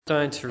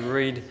going to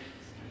read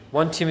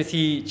 1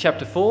 Timothy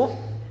chapter 4,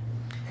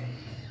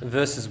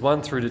 verses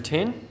 1 through to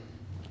 10,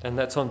 and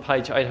that's on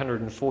page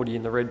 840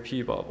 in the Red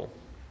Pew Bible.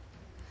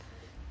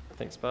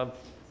 Thanks, Barb.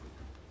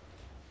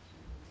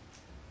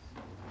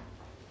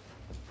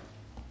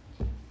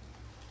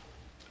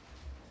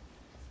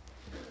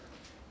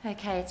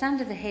 Okay, it's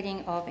under the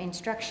heading of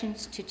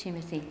Instructions to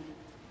Timothy.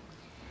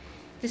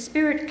 The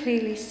Spirit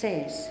clearly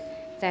says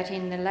that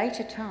in the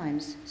later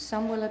times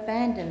some will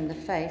abandon the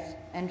faith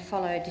and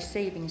follow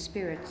deceiving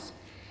spirits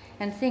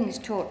and things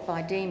taught by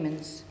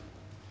demons.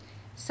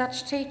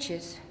 Such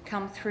teachers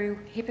come through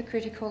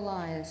hypocritical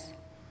liars,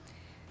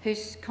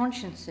 whose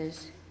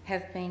consciences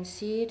have been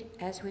seared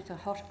as with a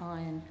hot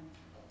iron.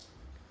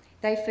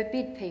 They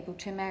forbid people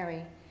to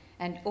marry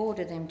and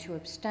order them to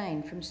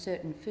abstain from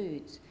certain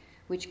foods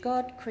which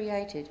God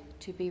created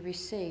to be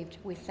received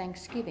with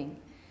thanksgiving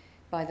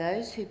by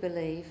those who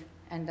believe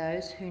and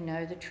those who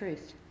know the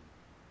truth.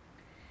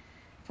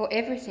 For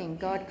everything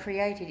God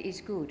created is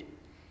good,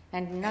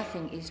 and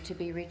nothing is to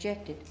be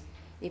rejected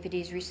if it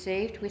is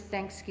received with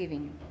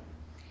thanksgiving,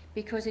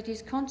 because it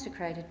is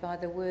consecrated by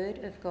the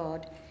word of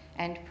God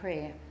and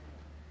prayer.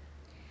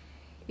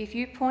 If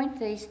you point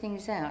these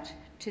things out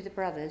to the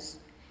brothers,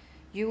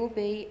 you will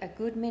be a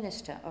good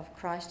minister of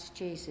Christ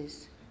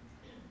Jesus,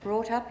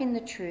 brought up in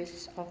the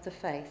truths of the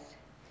faith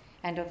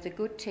and of the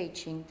good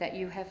teaching that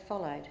you have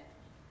followed.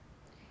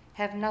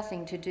 Have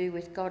nothing to do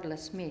with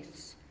godless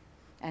myths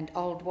and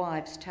old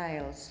wives'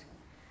 tales.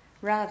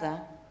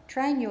 Rather,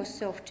 train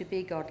yourself to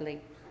be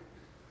godly.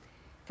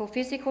 For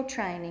physical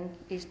training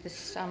is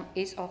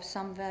of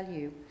some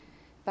value,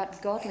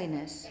 but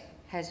godliness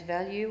has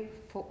value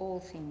for all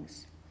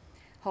things,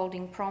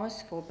 holding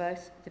promise for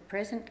both the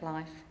present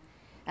life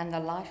and the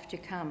life to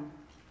come.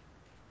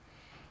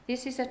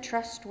 This is a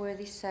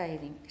trustworthy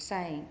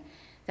saying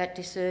that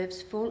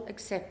deserves full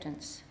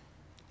acceptance,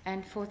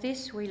 and for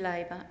this we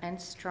labour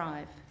and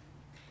strive,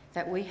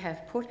 that we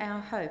have put our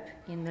hope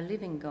in the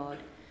living God,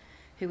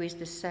 who is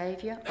the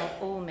Saviour of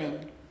all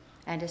men,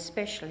 and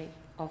especially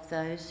of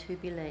those who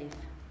believe.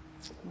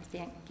 We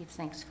give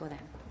thanks for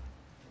that.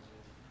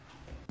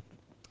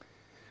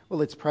 Well,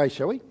 let's pray,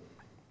 shall we?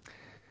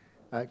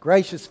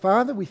 Gracious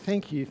Father, we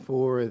thank you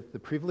for the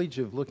privilege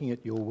of looking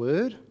at your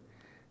word.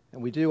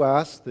 And we do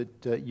ask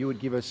that you would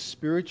give us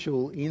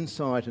spiritual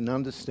insight and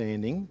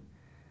understanding,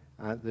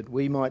 that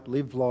we might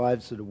live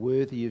lives that are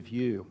worthy of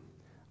you.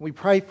 We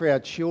pray for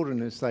our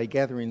children as they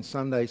gather in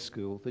Sunday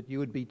school, that you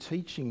would be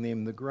teaching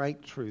them the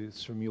great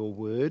truths from your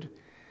word,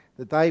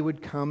 that they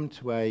would come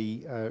to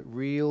a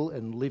real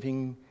and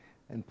living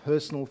and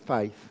personal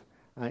faith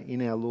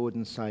in our Lord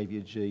and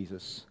Saviour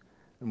Jesus.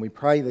 And we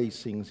pray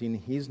these things in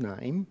his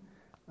name.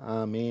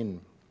 Amen.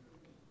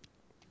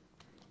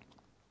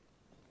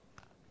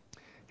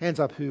 Hands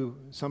up who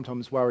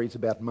sometimes worries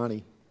about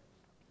money.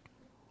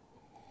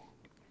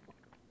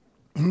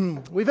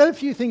 We've had a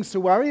few things to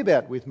worry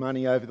about with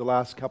money over the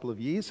last couple of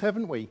years,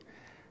 haven't we?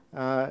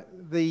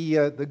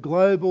 The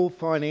global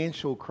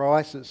financial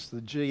crisis, the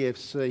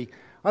GFC.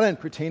 I don't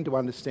pretend to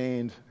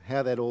understand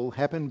how that all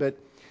happened, but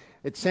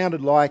it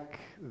sounded like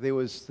there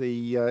was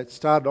it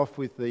started off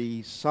with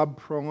the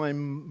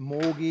subprime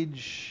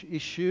mortgage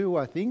issue,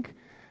 I think.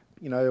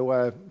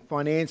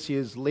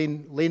 Financiers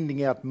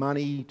lending out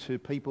money to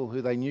people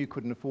who they knew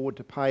couldn't afford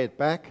to pay it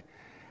back.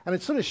 And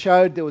it sort of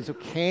showed there was a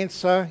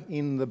cancer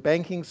in the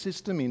banking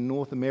system in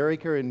North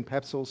America and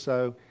perhaps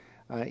also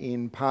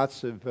in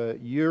parts of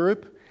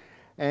Europe.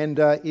 And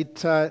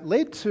it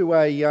led to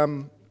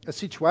a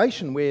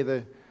situation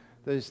where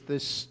the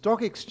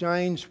stock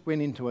exchange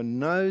went into a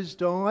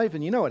nosedive.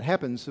 And you know what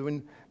happens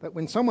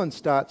when someone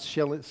starts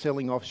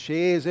selling off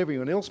shares,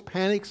 everyone else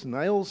panics and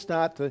they all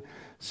start to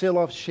sell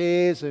off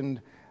shares, and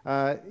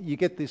you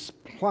get this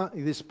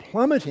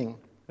plummeting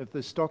of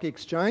the stock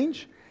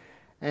exchange.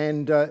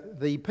 And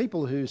the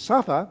people who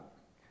suffer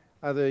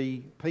are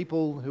the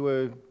people who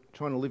are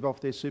trying to live off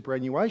their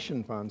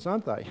superannuation funds,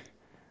 aren't they?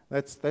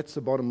 That's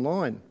the bottom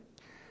line.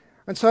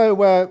 And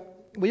so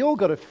we all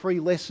got a free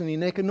lesson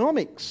in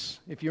economics.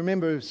 If you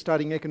remember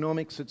studying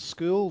economics at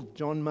school,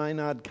 John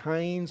Maynard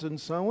Keynes and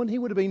so on, he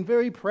would have been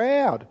very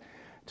proud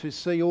to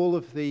see all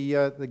of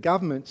the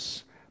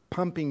governments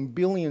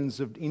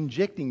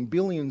injecting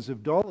billions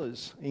of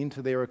dollars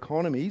into their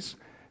economies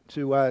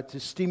to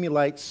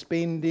stimulate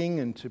spending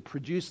and to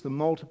produce the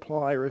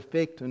multiplier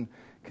effect and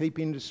keep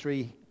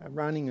industry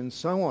running and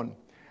so on.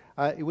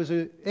 It was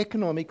an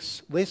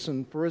economics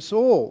lesson for us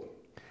all.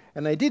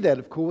 And they did that,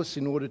 of course,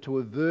 in order to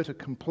avert a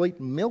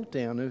complete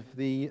meltdown of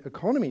the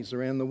economies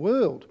around the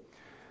world.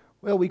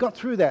 Well, we got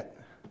through that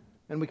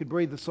and we could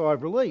breathe a sigh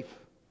of relief.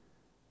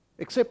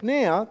 Except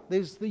now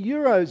there's the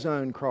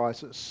Eurozone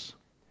crisis.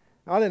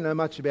 I don't know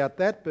much about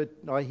that, but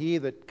I hear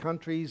that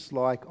countries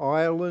like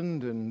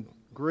Ireland and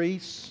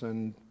Greece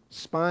and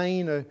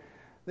Spain,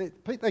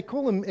 they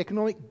call them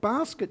economic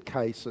basket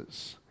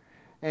cases.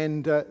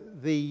 And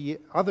the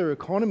other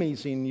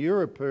economies in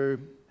Europe are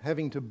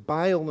having to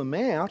bail them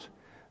out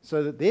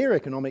so that their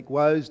economic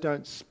woes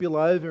don't spill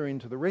over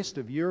into the rest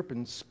of Europe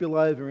and spill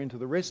over into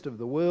the rest of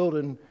the world.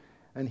 And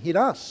and hit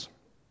us.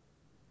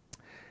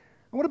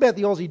 And what about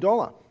the Aussie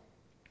dollar?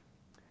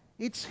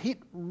 It's hit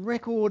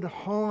record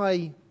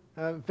high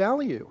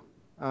value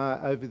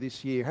over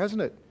this year,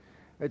 hasn't it?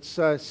 It's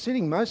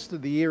sitting most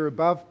of the year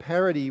above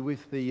parity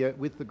with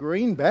the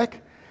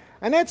greenback,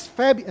 and that's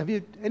fabulous.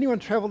 Have anyone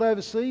travelled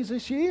overseas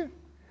this year?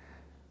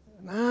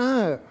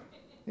 No.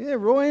 Yeah,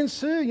 Roy and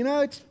Sue,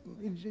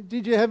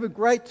 did you have a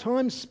great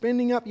time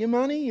spending up your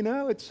money?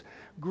 It's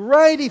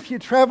great if you're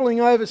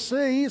travelling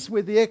overseas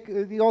with the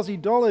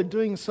Aussie dollar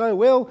doing so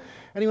well.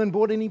 Anyone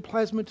bought any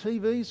plasma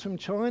TVs from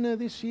China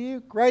this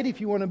year? Great if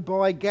you want to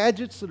buy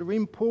gadgets that are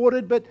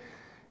imported, but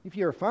if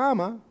you're a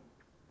farmer,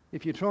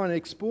 if you're trying to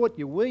export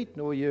your wheat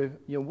or your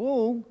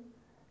wool,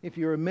 if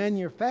you're a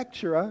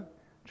manufacturer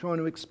trying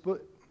to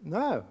export,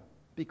 no,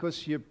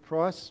 because your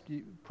price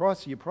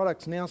of your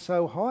product's now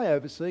so high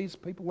overseas,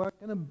 people aren't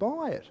going to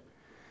buy it.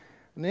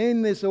 And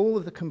then there's all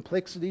of the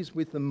complexities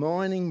with the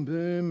mining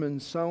boom and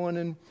so on.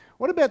 And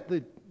what about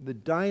the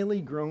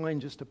daily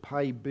grind just to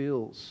pay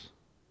bills?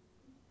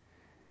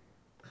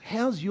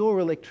 How's your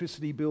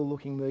electricity bill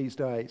looking these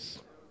days?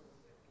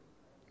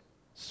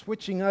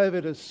 Switching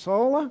over to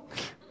solar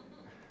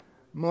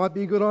might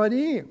be a good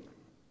idea.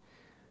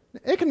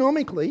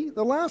 Economically,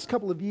 the last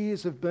couple of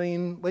years have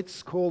been,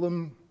 let's call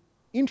them,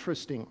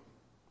 interesting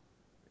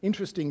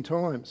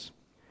times.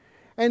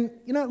 And,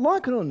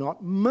 like it or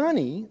not,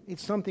 money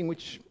is something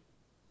which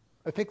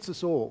affects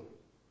us all,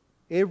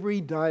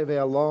 every day of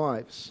our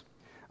lives.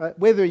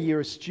 Whether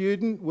you're a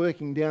student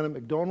working down at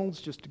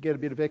McDonald's just to get a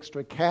bit of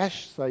extra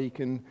cash so you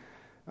can,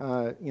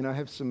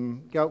 have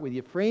some go out with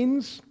your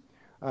friends,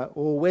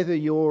 or whether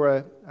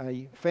you're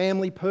a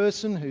family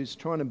person who's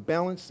trying to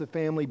balance the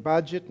family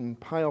budget and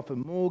pay off a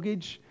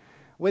mortgage,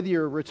 whether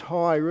you're a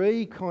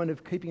retiree kind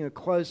of keeping a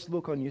close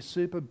look on your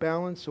super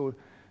balance or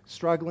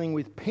struggling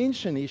with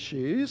pension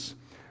issues,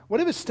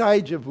 whatever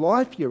stage of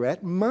life you're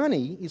at,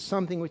 money is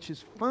something which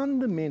is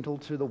fundamental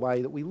to the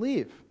way that we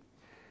live.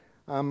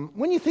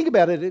 When you think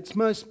about it, at its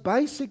most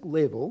basic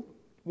level,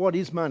 what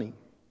is money?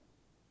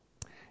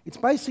 It's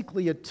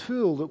basically a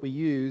tool that we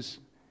use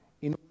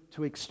in order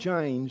to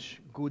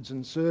exchange goods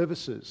and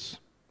services.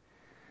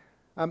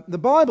 The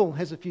Bible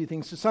has a few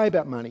things to say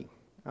about money.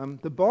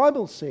 The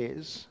Bible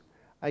says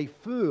a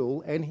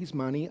fool and his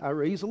money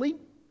are easily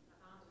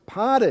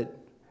parted.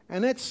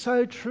 And that's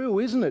so true,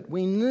 isn't it?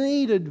 We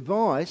need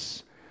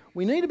advice.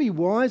 We need to be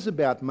wise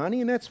about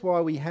money, and that's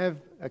why we have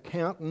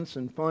accountants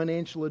and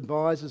financial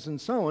advisors and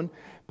so on,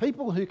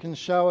 people who can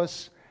show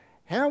us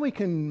how we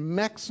can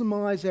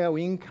maximise our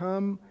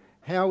income,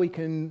 how we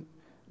can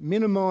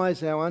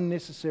minimise our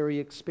unnecessary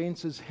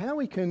expenses, how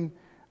we can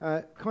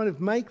kind of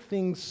make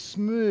things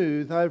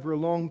smooth over a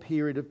long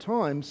period of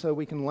time so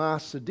we can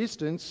last the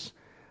distance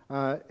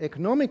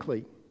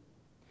economically.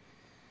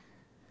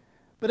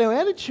 But our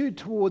attitude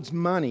towards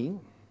money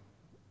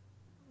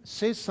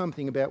says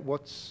something about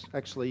what's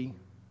actually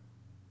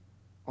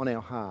on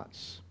our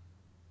hearts.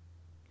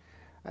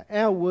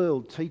 Our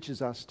world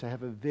teaches us to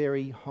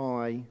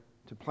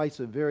place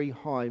a very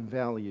high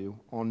value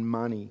on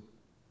money.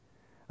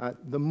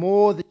 The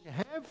more that you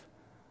have,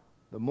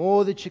 the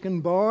more that you can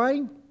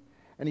buy.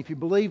 And if you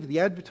believe the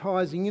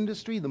advertising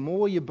industry, the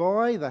more you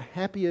buy, the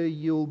happier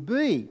you'll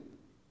be.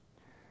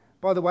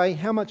 By the way,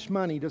 how much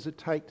money does it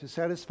take to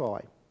satisfy?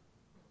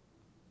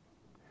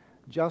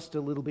 Just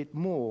a little bit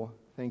more,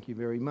 thank you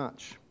very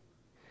much.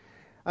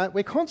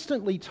 We're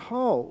constantly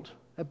told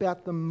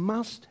about the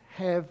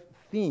must-have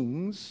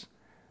things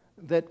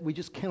that we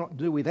just cannot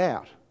do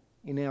without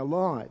in our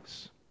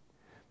lives.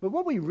 But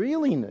what we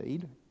really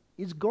need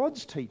is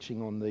God's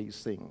teaching on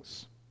these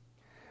things.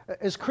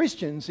 As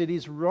Christians, it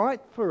is right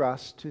for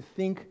us to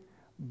think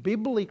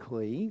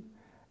biblically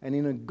and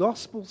in a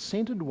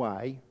gospel-centred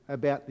way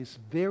about this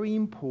very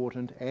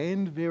important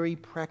and very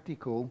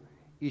practical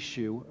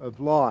issue of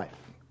life.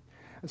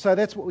 And so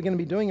that's what we're going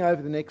to be doing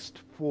over the next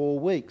 4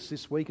 weeks,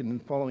 this week and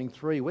the following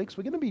 3 weeks.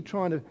 We're going to be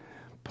trying to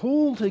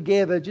pull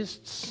together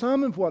just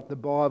some of what the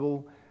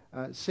Bible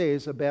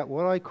says about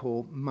what I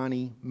call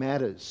money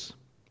matters.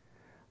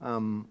 We're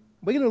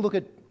going to look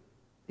at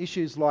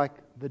issues like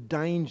the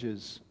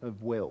dangers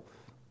of wealth.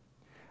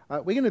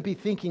 We're going to be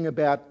thinking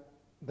about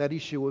that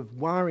issue of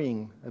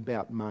worrying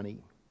about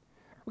money.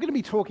 We're going to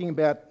be talking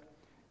about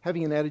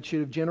having an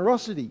attitude of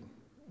generosity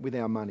with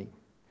our money.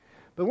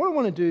 But what I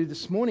want to do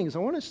this morning is I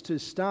want us to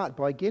start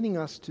by getting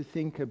us to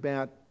think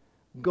about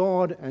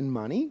God and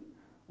money,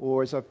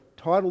 or as I've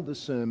titled the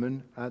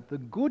sermon, the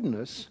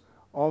goodness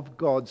of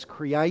God's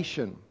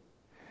creation.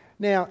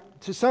 Now,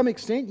 to some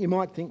extent, you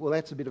might think, well,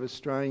 that's a bit of a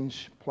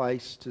strange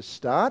place to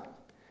start.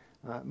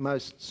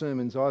 Most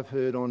sermons I've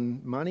heard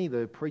on money,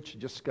 the preacher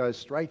just goes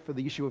straight for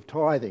the issue of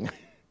tithing.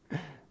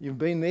 You've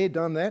been there,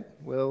 done that?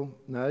 Well,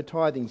 no,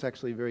 tithing's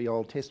actually a very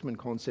Old Testament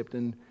concept,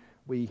 and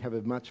we have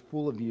a much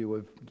fuller view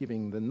of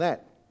giving than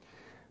that.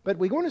 But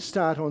we're going to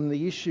start on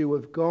the issue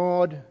of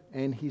God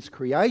and his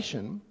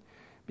creation,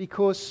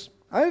 because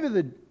over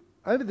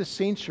the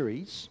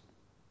centuries,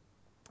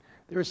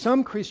 there are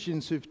some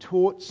Christians who've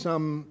taught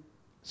some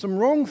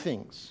wrong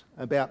things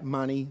about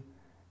money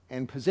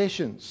and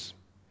possessions.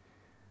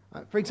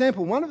 For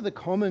example, one of the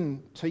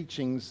common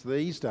teachings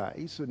these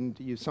days, and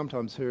you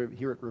sometimes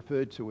hear it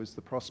referred to as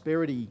the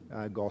prosperity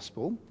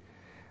gospel,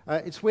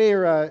 it's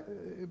where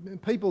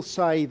people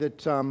say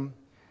that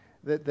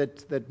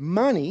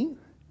money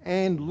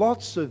and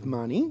lots of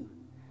money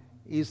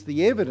is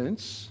the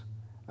evidence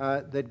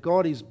that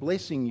God is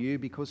blessing you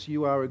because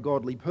you are a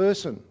godly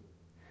person.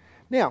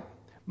 Now,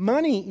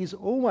 money is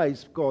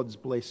always God's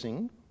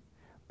blessing,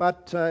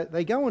 but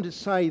they go on to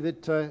say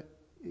that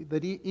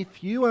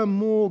if you are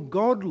more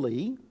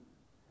godly,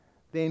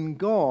 then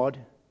God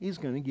is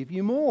going to give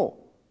you more.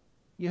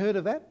 You heard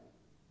of that?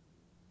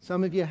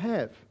 Some of you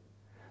have.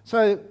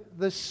 So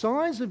the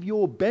size of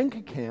your bank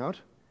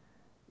account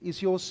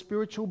is your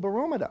spiritual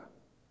barometer.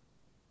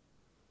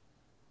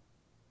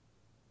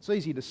 It's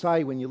easy to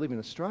say when you live in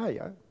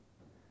Australia.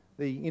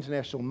 The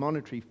International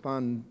Monetary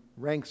Fund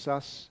ranks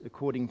us,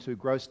 according to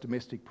gross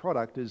domestic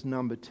product, as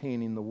number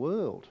 10 in the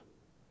world.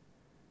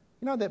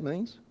 You know what that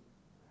means?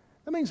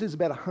 That means there's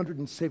about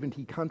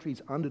 170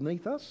 countries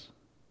underneath us.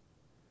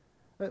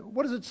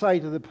 What does it say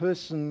to the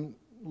person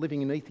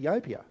living in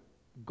Ethiopia,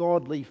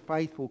 godly,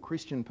 faithful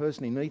Christian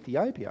person in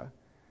Ethiopia,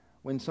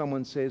 when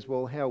someone says,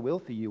 well, how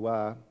wealthy you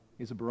are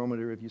is a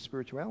barometer of your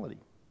spirituality?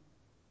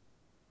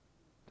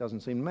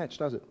 Doesn't seem to match,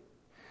 does it?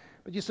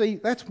 But you see,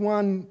 that's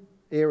one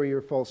area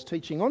of false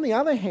teaching. On the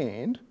other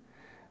hand,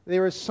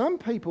 there are some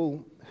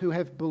people who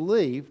have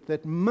believed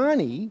that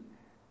money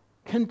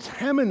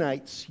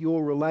contaminates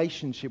your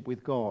relationship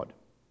with God.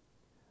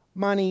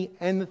 Money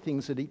and the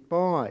things that it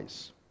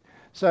buys.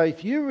 So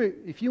if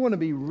you want to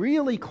be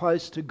really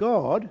close to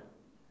God,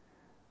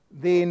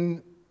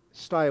 then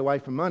stay away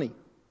from money.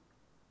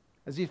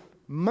 As if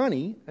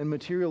money and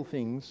material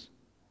things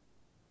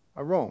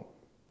are wrong.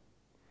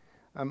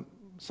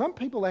 Some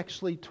people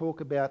actually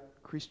talk about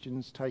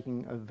Christians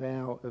taking a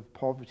vow of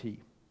poverty.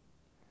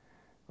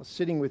 I was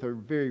sitting with a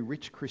very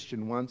rich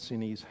Christian once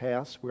in his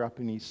house. We're up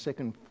in his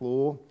second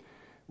floor.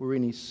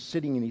 We're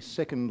sitting in his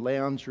second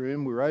lounge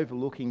room. We're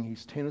overlooking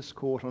his tennis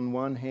court on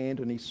one hand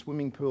and his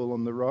swimming pool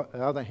on the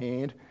other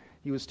hand.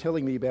 He was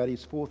telling me about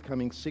his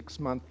forthcoming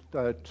 6-month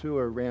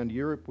tour around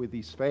Europe with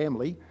his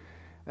family.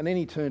 And then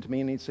he turned to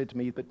me and he said to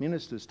me, but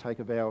ministers take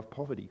a vow of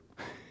poverty.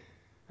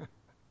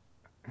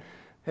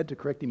 Had to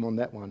correct him on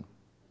that one.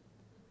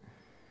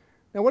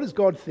 Now, what does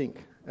God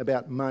think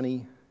about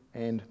money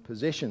and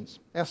possessions?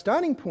 Our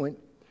starting point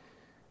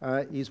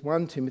is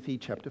 1 Timothy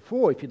chapter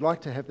 4. If you'd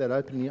like to have that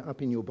open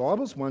up in your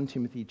Bibles, 1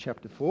 Timothy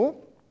chapter 4.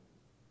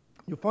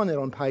 You'll find that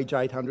on page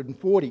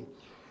 840. And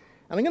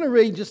I'm going to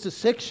read just a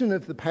section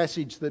of the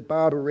passage that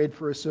Barbara read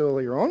for us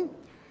earlier on.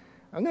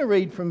 I'm going to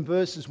read from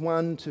verses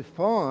 1 to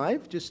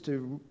 5, just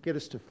to get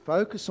us to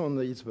focus on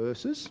these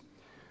verses,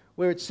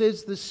 where it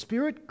says, the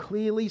Spirit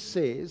clearly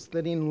says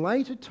that in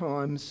later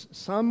times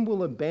some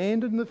will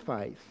abandon the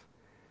faith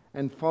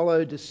and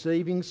follow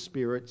deceiving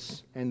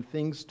spirits and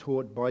things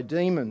taught by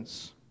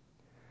demons.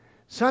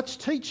 Such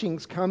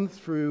teachings come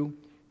through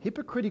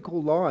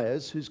hypocritical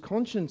liars whose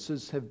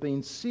consciences have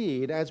been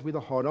seared as with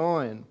a hot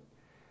iron.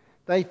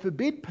 They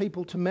forbid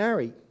people to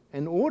marry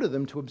and order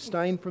them to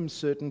abstain from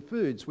certain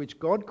foods which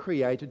God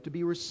created to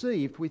be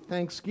received with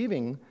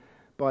thanksgiving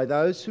by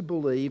those who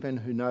believe and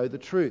who know the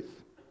truth.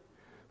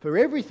 For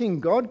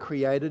everything God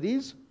created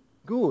is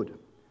good,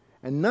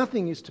 and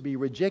nothing is to be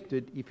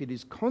rejected if it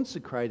is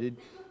consecrated,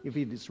 if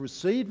it is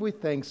received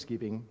with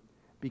thanksgiving,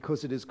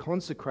 because it is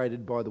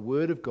consecrated by the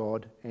word of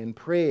God and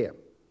prayer.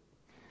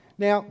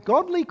 Now,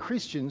 godly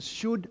Christians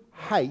should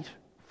hate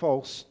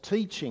false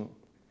teaching.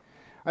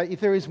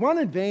 If there is one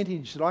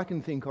advantage that I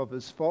can think of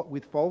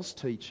with false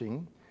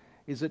teaching,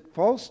 is that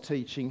false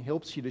teaching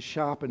helps you to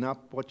sharpen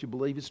up what you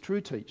believe is true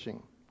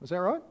teaching. Is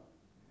that right?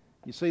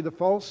 You see, the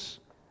false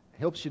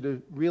helps you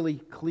to really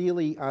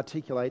clearly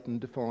articulate and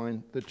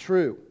define the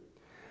true.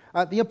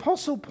 The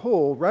Apostle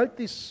Paul wrote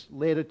this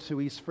letter to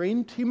his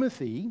friend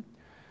Timothy,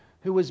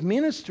 who was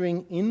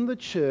ministering in the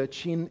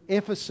church in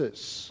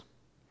Ephesus.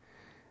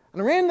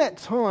 And around that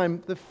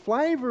time, the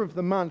flavour of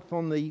the month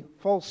on the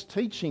false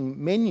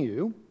teaching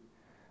menu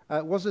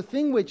was a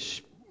thing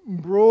which,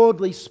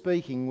 broadly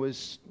speaking,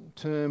 was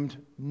termed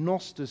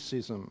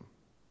Gnosticism.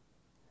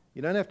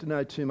 You don't have to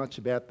know too much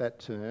about that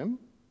term,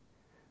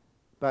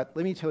 but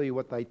let me tell you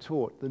what they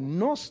taught. The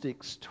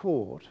Gnostics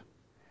taught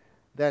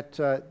that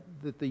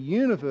the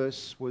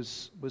universe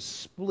was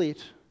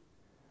split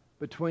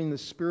between the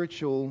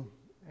spiritual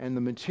and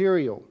the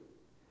material.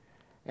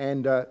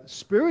 And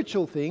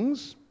spiritual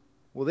things,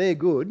 well, they're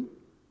good.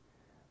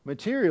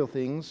 Material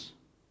things,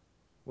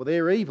 well,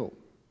 they're evil.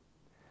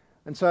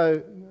 And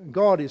so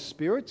God is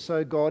spirit,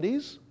 so God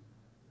is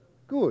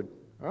good,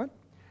 right?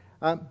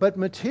 But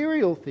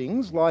material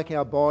things like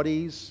our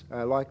bodies,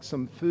 like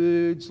some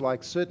foods,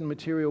 like certain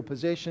material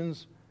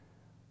possessions,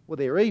 well,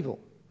 they're evil.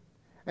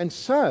 And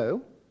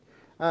so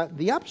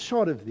the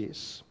upshot of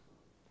this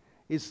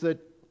is that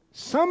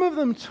some of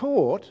them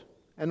taught,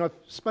 and I've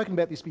spoken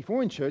about this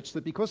before in church,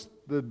 that because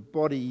the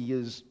body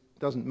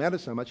doesn't matter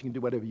so much, you can do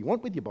whatever you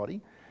want with your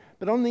body.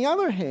 But on the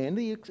other hand,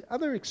 the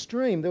other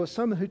extreme, there were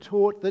some who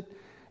taught that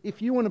if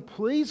you want to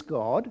please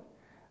God,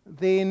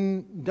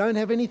 then don't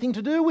have anything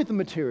to do with the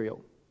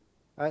material.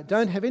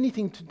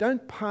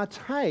 Don't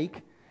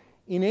partake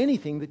in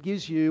anything that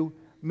gives you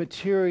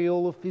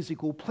material or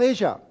physical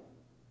pleasure.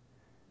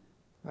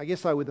 I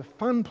guess they were the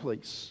fun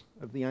police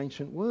of the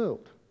ancient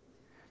world.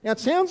 Now, it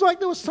sounds like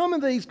there were some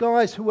of these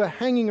guys who were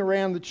hanging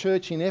around the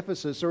church in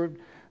Ephesus, or at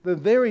the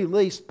very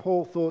least,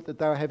 Paul thought that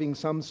they were having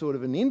some sort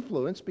of an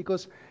influence,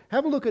 because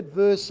have a look at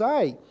verse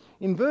 8.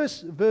 In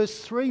verse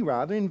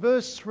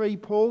 3,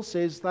 Paul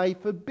says they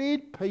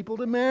forbid people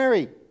to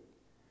marry.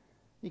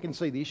 You can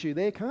see the issue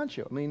there, can't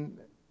you? I mean,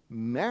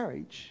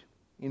 marriage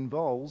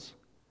involves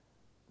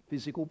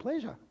physical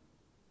pleasure.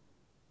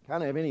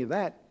 Can't have any of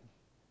that.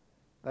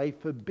 They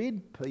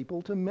forbid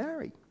people to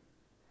marry.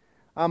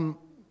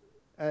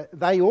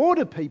 They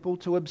order people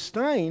to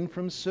abstain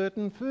from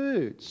certain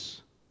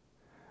foods.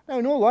 Now,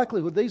 in all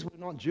likelihood, these were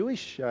not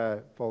Jewish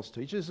false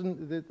teachers,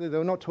 and they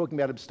were not talking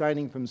about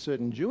abstaining from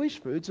certain Jewish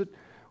foods. It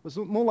was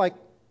more like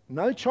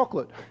no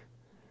chocolate.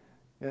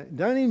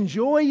 Don't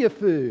enjoy your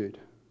food.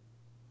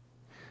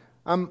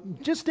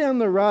 Just down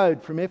the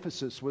road from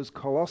Ephesus was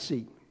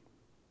Colossae.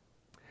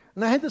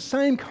 And they had the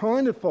same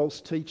kind of false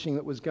teaching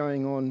that was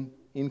going on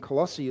in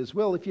Colossae as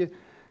well. Would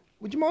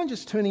you mind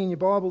just turning in your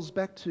Bibles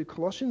back to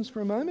Colossians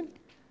for a moment?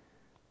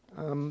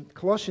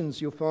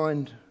 Colossians, you'll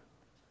find,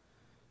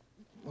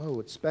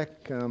 it's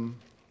back, go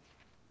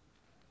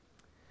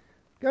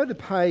to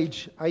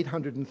page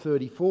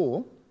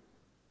 834.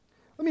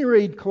 Let me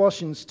read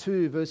Colossians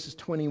 2, verses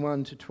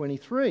 21 to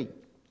 23.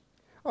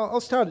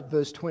 I'll start at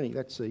verse 20,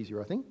 that's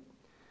easier, I think.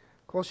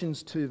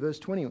 Colossians 2, verse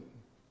 20.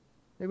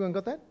 Everyone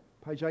got that?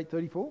 Page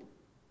 834?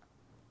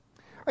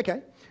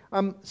 Okay.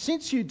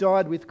 Since you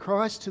died with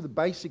Christ to the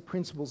basic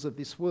principles of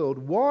this world,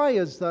 why,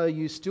 as though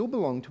you still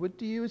belong to it,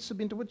 do you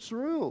submit to its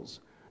rules?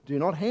 Do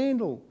not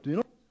handle, do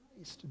not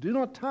taste, do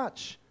not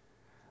touch.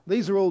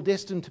 These are all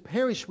destined to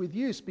perish with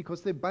use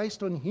because they're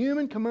based on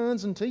human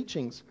commands and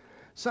teachings.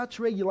 Such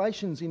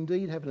regulations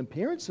indeed have an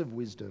appearance of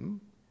wisdom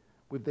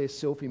with their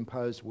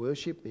self-imposed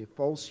worship, their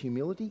false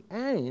humility,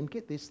 and,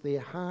 get this,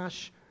 their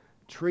harsh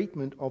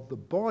treatment of the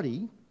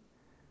body,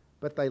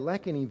 but they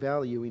lack any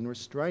value in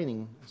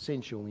restraining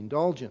sensual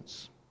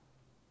indulgence.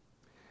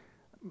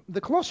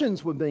 The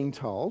Colossians were being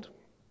told,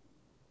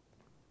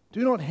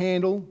 do not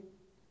handle,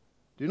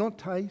 do not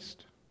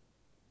taste,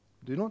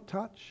 do not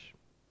touch.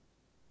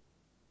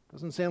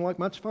 Doesn't sound like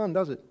much fun,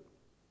 does it?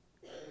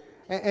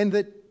 And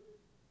that,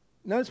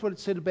 notice what it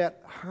said about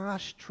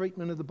harsh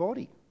treatment of the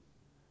body.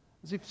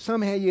 As if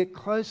somehow you get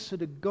closer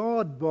to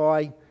God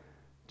by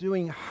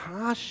doing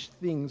harsh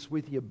things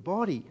with your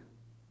body.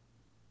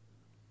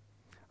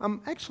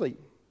 Actually,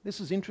 this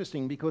is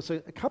interesting because a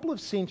couple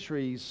of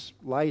centuries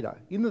later,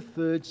 in the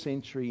 3rd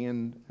century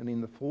and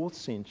in the 4th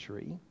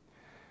century,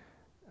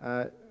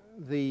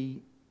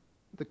 the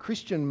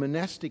Christian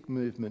monastic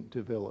movement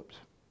developed.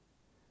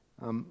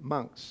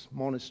 Monks,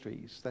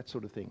 monasteries, that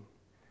sort of thing.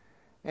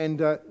 And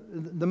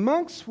the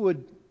monks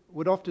would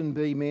often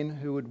be men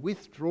who would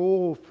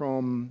withdraw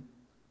from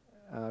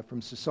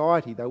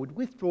society. They would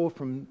withdraw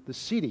from the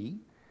city,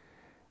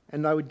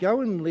 and they would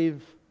go and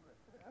live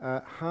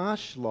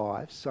harsh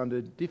lives under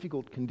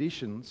difficult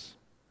conditions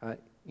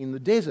in the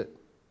desert.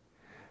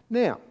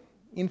 Now,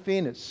 in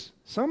fairness,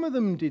 some of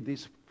them did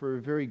this for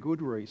a very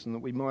good reason that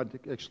we might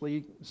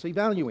actually see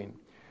value in.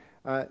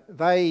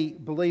 They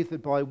believed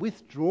that by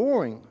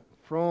withdrawing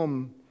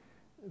from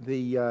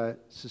the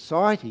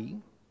society,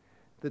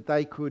 that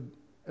they could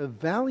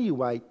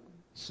evaluate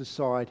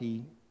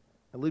society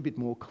a little bit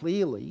more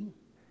clearly,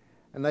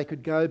 and they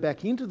could go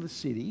back into the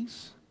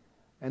cities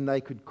and they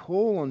could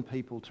call on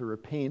people to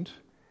repent,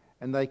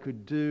 and they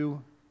could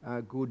do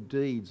good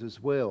deeds as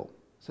well.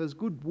 So there's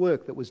good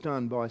work that was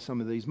done by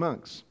some of these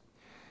monks.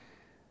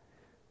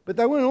 But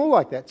they weren't all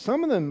like that.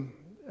 Some of them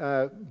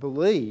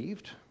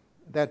believed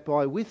that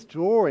by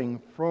withdrawing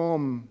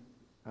from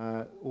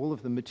all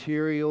of the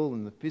material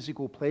and the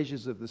physical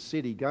pleasures of the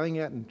city, going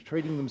out and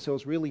treating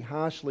themselves really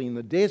harshly in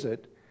the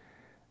desert,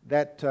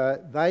 that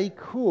they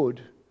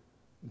could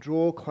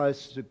draw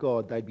closer to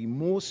God. They'd be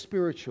more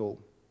spiritual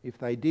if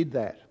they did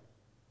that.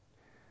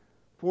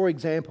 For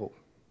example,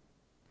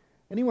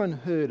 anyone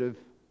heard of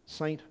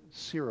Saint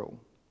Cyril?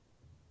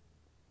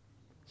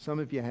 Some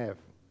of you have.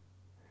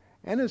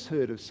 Anna's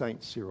heard of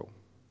Saint Cyril.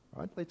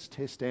 Right, let's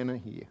test Anna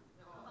here.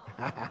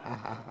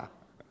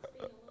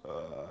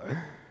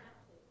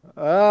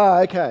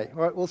 Okay.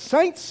 Right. Well,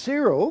 Saint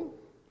Cyril,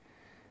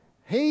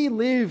 he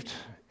lived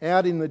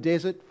out in the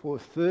desert for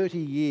 30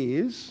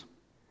 years.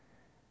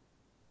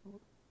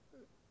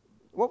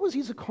 What was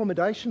his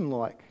accommodation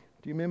like?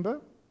 Do you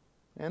remember,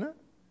 Anna?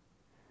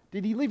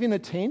 Did he live in a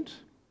tent?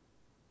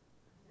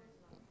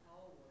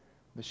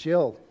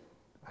 Michelle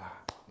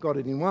got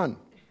it in one.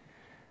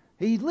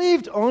 He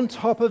lived on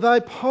top of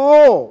a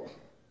pole.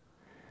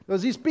 There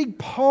was this big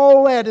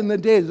pole out in the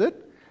desert,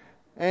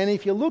 and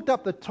if you looked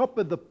up the top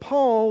of the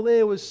pole,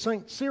 there was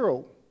St.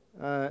 Cyril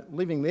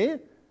living there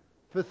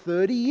for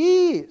 30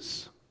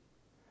 years.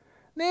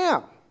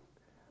 Now,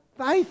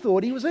 they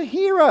thought he was a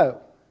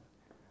hero.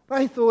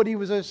 They thought he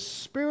was a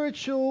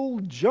spiritual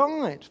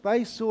giant.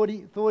 They thought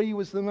he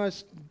was the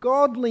most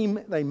godly.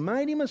 They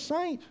made him a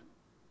saint.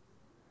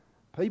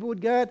 People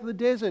would go out to the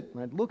desert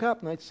and they'd look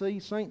up and they'd see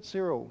St.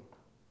 Cyril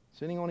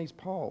sitting on his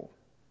pole.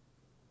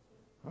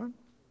 Right?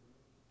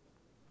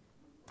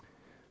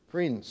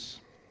 Friends,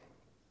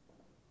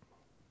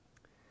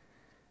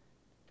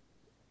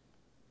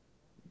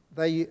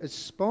 they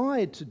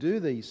aspired to do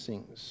these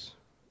things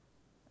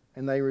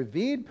and they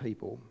revered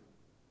people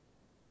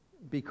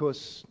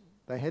because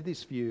they had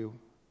this view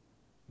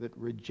that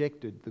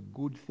rejected the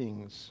good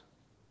things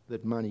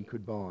that money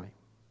could buy.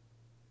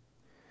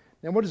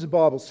 Now, what does the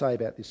Bible say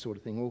about this sort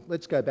of thing? Well,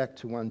 let's go back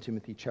to 1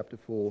 Timothy chapter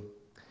 4.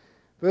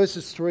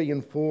 Verses 3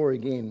 and 4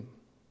 again.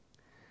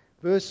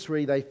 Verse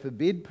 3, they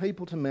forbid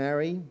people to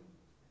marry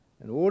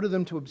and order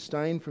them to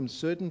abstain from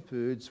certain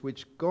foods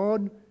which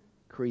God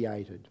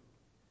created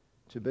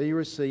to be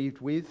received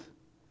with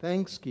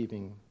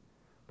thanksgiving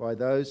by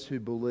those who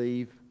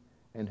believe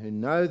and who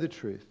know the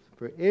truth.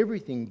 For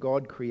everything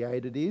God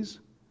created is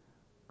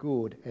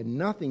good, and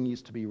nothing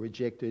is to be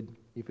rejected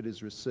if it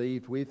is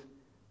received with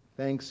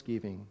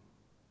thanksgiving.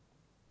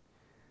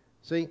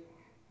 See,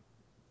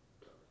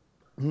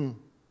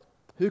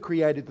 who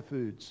created the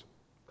foods?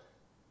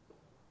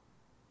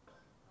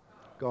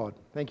 God.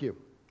 Thank you.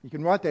 You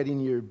can write that in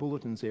your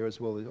bulletins there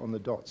as well on the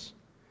dots.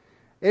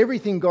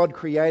 Everything God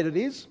created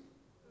is,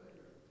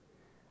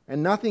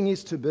 and nothing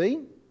is to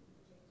be,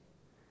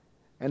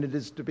 and it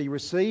is to be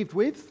received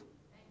with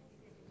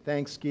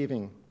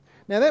thanksgiving.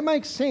 Now that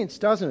makes sense,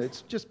 doesn't it?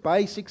 It's just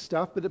basic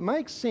stuff, but it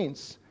makes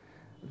sense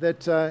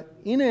that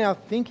in our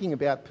thinking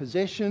about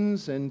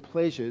possessions and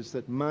pleasures,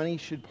 that money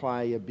should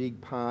play a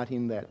big part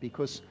in that,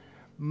 because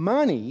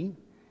money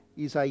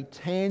is a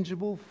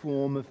tangible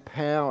form of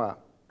power.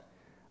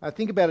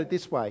 Think about it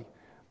this way.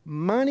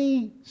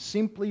 Money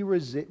simply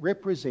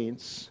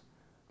represents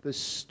the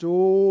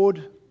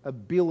stored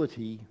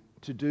ability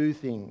to do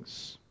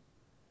things.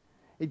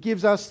 It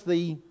gives us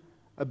the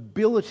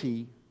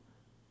ability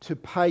to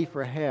pay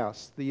for a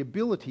house, the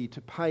ability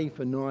to pay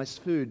for nice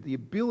food, the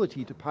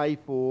ability to pay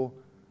for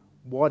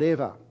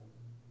whatever.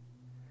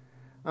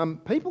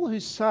 People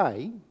who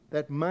say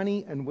that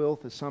money and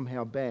wealth are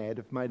somehow bad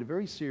have made a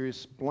very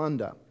serious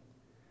blunder.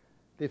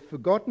 They've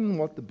forgotten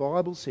what the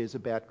Bible says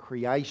about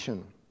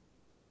creation.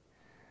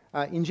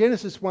 In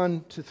Genesis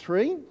 1 to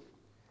 3,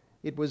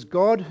 it was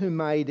God who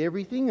made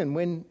everything, and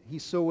when he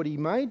saw what he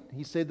made,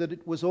 he said that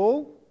it was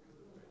all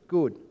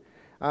good.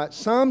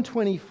 Psalm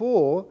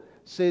 24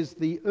 says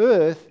the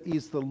earth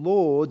is the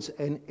Lord's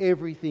and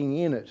everything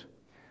in it.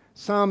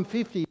 Psalm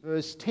 50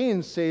 verse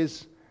 10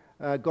 says,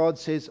 God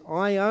says,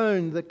 I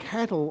own the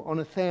cattle on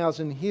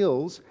 1,000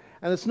 hills.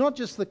 And it's not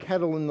just the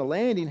cattle in the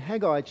land. In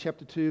Haggai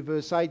chapter 2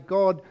 verse 8,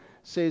 God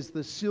says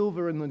the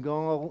silver and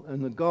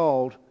the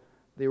gold,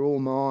 they're all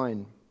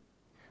mine.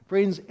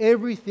 Friends,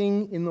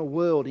 everything in the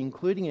world,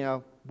 including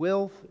our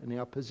wealth and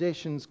our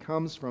possessions,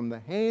 comes from the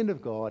hand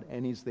of God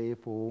and is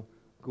therefore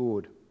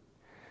good.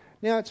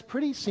 Now, it's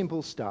pretty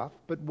simple stuff,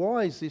 but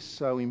why is this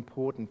so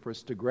important for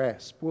us to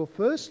grasp? Well,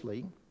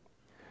 firstly,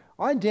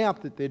 I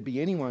doubt that there'd be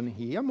anyone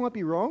here, I might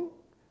be wrong,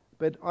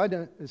 but I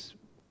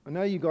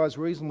know you guys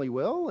reasonably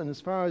well, and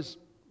as far as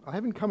I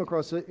haven't come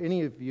across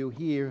any of you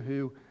here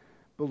who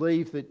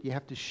believe that you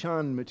have to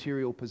shun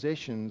material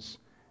possessions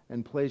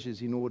and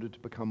pleasures in order to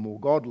become more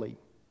godly.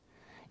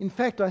 In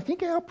fact, I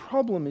think our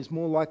problem is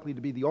more likely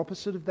to be the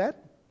opposite of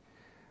that.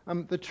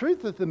 The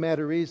truth of the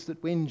matter is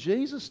that when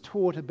Jesus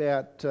taught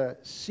about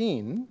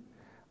sin,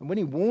 and when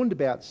he warned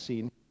about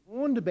sin, he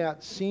warned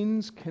about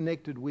sins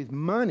connected with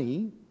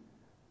money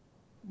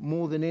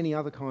more than any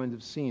other kind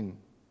of sin.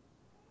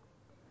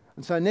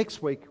 And so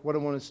next week, what I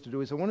want us to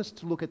do is I want us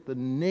to look at the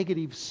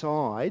negative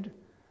side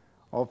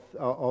of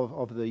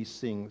these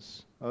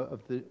things. I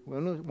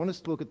want us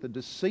to look at the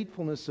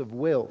deceitfulness of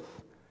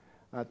wealth,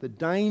 the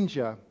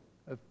danger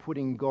of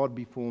putting God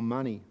before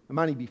money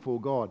before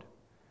God,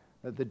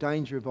 the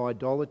danger of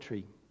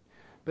idolatry.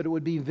 But it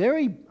would be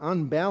very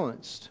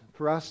unbalanced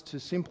for us to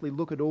simply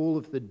look at all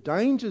of the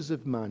dangers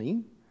of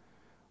money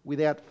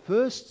without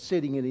first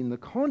setting it in the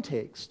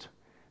context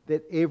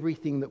that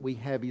everything that we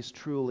have is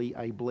truly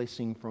a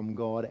blessing from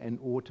God and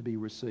ought to be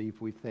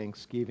received with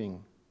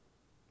thanksgiving.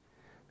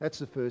 That's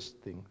the first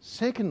thing.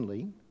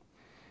 Secondly,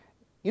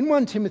 in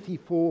 1 Timothy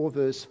 4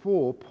 verse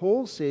 4,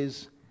 Paul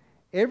says,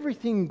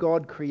 everything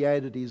God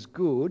created is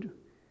good,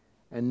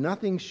 and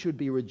nothing should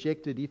be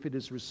rejected if it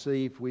is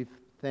received with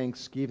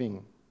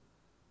thanksgiving.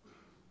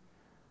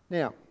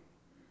 Now,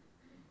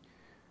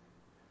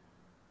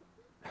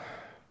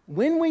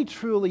 when we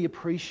truly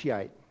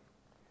appreciate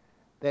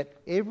that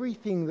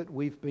everything that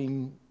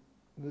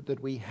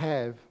we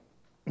have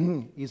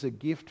is a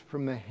gift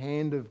from the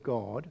hand of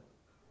God,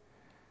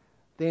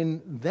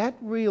 then that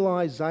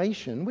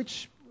realization,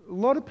 which a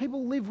lot of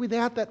people live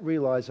without that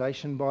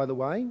realization, by the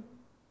way,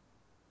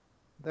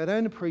 they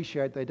don't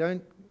appreciate,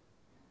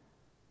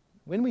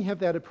 when we have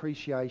that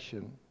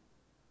appreciation,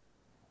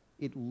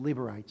 it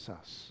liberates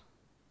us.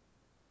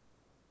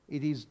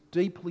 It is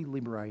deeply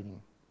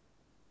liberating.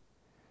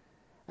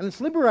 And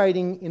it's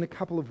liberating in a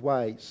couple of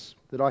ways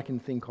that I can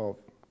think of.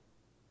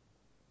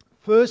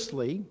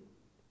 Firstly,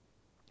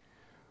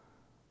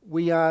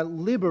 we are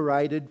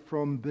liberated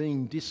from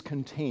being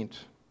discontent.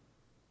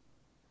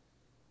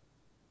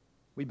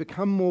 We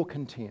become more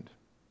content.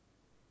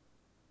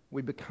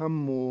 We become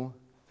more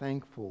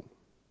thankful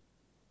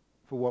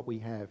for what we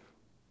have.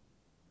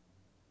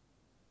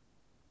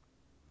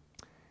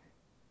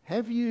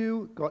 Have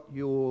you got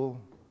your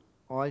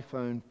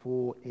iPhone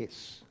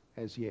 4S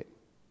as yet?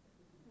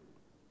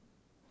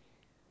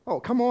 Oh,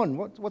 come on,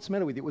 what's the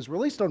matter with you? It was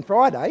released on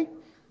Friday.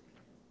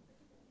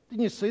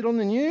 Didn't you see it on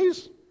the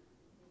news?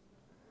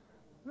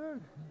 No.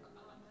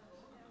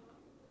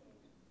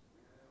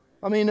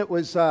 I mean, it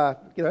was,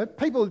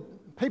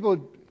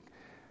 people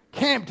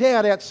camped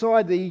out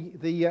outside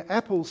the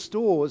Apple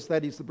stores,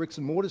 that is the bricks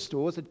and mortar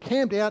stores, had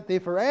camped out there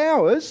for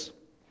hours,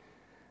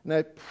 and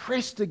they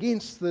pressed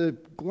against the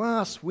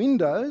glass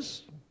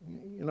windows,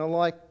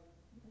 like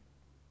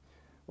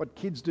what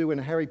kids do when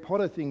a Harry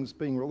Potter thing's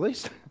being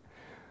released,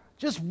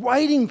 just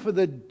waiting for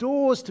the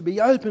doors to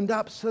be opened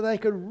up so they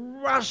could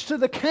rush to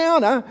the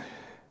counter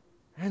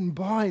and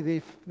buy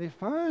their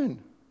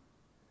phone.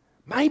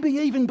 Maybe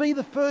even be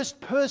the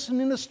first person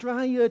in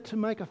Australia to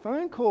make a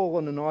phone call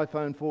on an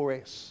iPhone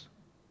 4S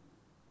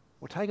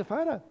or take a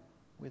photo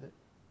with it.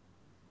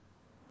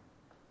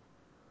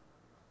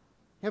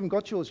 You haven't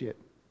got yours yet.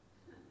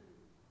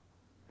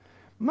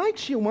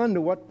 Makes you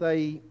wonder what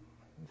they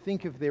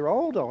think of their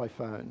old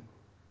iPhone.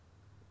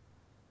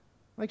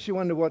 Makes you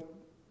wonder what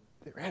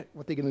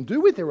they're going to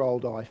do with their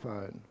old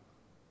iPhone.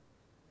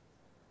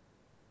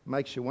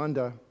 Makes you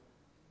wonder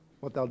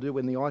what they'll do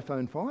when the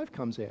iPhone 5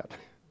 comes out.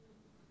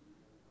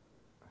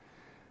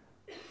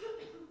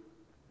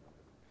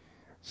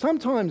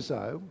 Sometimes,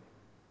 though,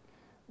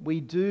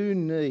 we do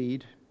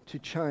need to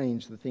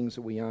change the things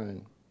that we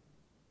own.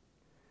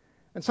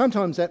 And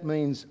sometimes that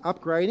means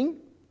upgrading,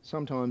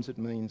 sometimes it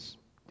means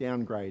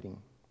downgrading,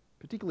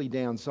 particularly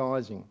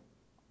downsizing.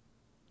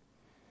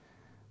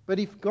 But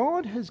if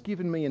God has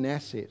given me an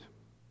asset,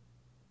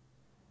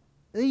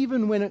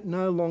 even when it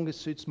no longer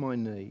suits my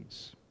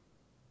needs,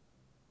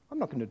 I'm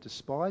not going to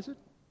despise it.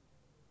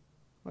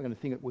 I'm not going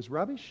to think it was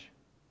rubbish.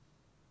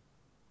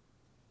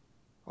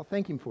 I'll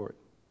thank Him for it,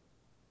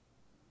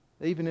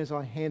 even as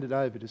I hand it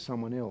over to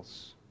someone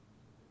else.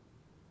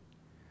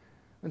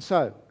 And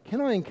so,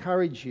 can I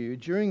encourage you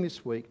during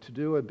this week to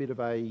do a bit of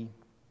a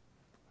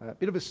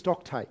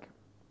stock take?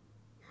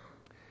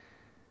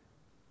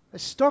 A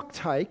stock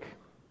take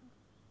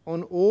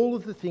on all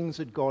of the things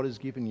that God has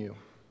given you.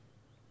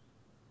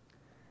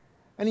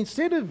 And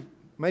instead of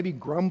maybe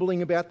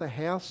grumbling about the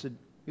house that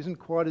isn't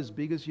quite as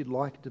big as you'd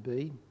like it to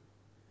be,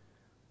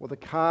 or the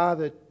car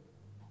that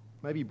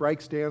maybe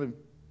breaks down a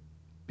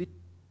bit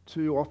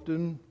too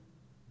often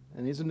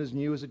and isn't as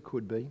new as it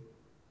could be,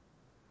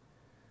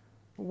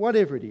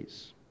 whatever it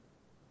is,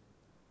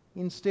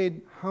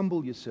 instead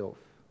humble yourself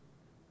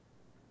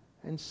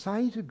and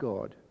say to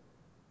God,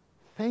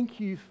 "Thank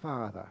you,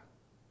 Father,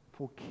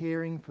 for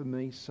caring for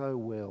me so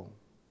well."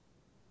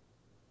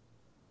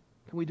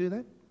 Can we do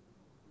that?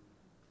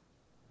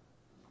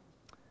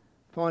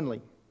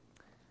 Finally,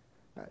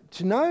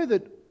 to know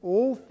that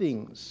all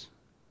things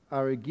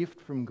are a gift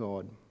from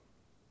God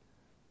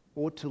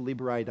ought to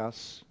liberate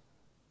us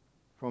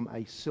from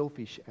a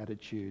selfish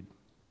attitude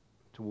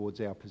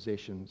towards our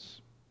possessions.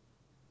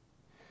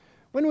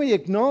 When we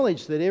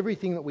acknowledge that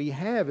everything that we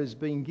have has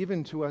been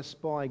given to us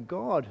by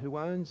God, who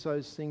owns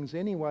those things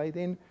anyway,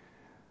 then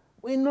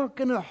we're not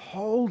going to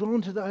hold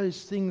on to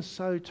those things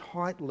so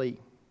tightly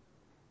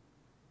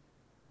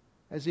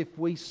as if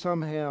we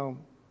somehow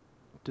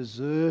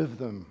deserve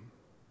them.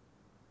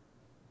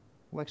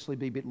 We'll actually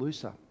be a bit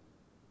looser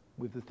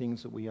with the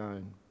things that we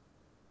own.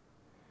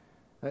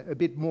 A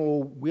bit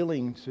more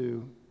willing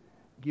to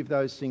give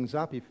those things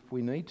up if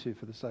we need to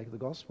for the sake of the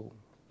gospel.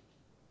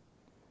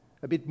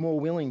 A bit more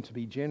willing to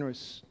be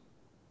generous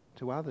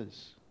to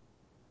others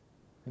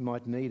who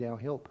might need our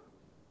help.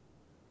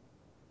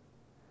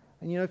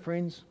 And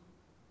friends,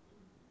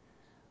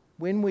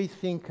 when we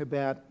think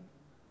about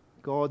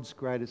God's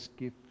greatest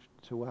gift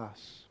to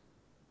us,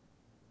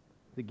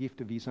 the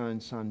gift of His own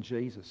Son,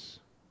 Jesus,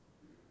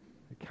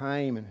 who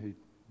came and who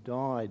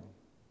died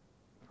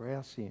for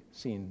our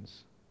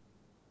sins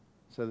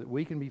so that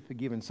we can be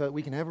forgiven, so that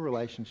we can have a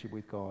relationship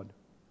with God,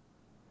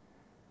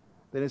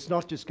 then it's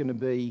not just going to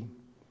be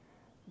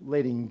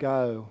letting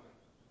go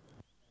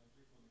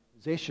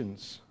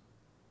possessions.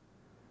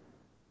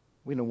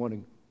 We don't want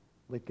to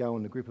let go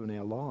on the grip of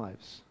our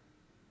lives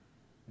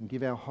and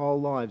give our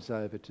whole lives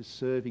over to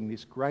serving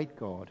this great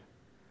God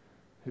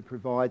who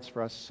provides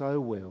for us so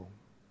well,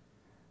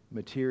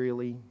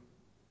 materially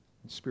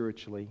and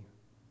spiritually,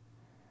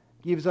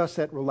 gives us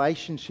that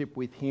relationship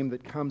with Him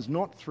that comes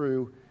not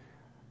through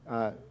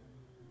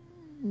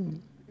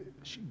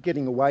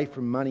getting away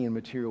from money and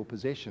material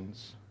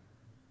possessions,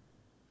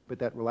 but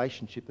that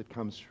relationship that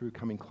comes through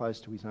coming close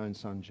to His own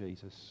Son,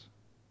 Jesus.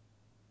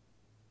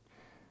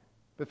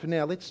 But for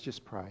now, let's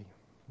just pray.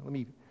 Let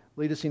me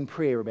lead us in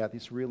prayer about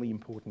this really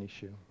important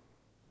issue.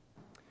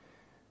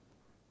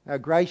 Our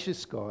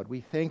gracious God,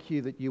 we thank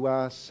you that you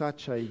are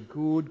such a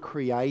good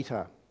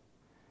creator,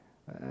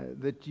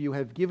 that you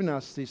have given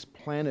us this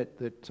planet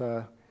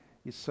that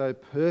is so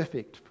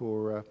perfect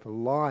for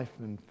life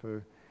and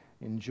for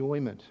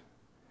enjoyment.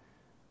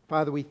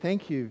 Father, we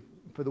thank you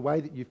for the way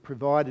that you've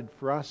provided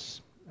for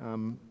us,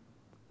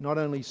 not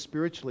only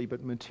spiritually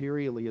but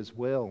materially as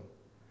well,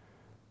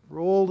 for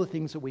all the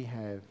things that we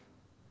have.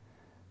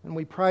 And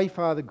we pray,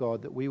 Father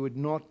God, that we would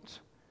not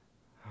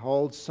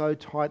hold so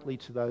tightly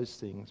to those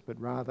things, but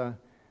rather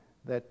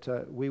that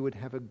we would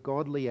have a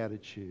godly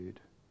attitude.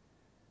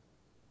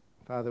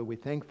 Father, we're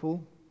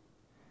thankful.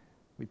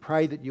 We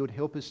pray that you would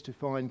help us to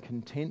find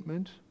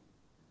contentment.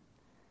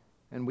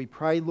 And we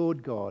pray,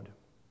 Lord God,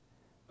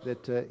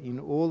 that in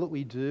all that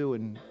we do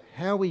and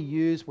how we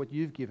use what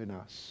you've given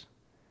us,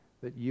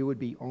 that you would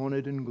be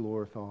honoured and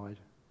glorified.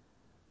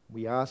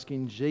 We ask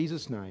in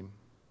Jesus' name.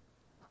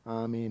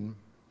 Amen.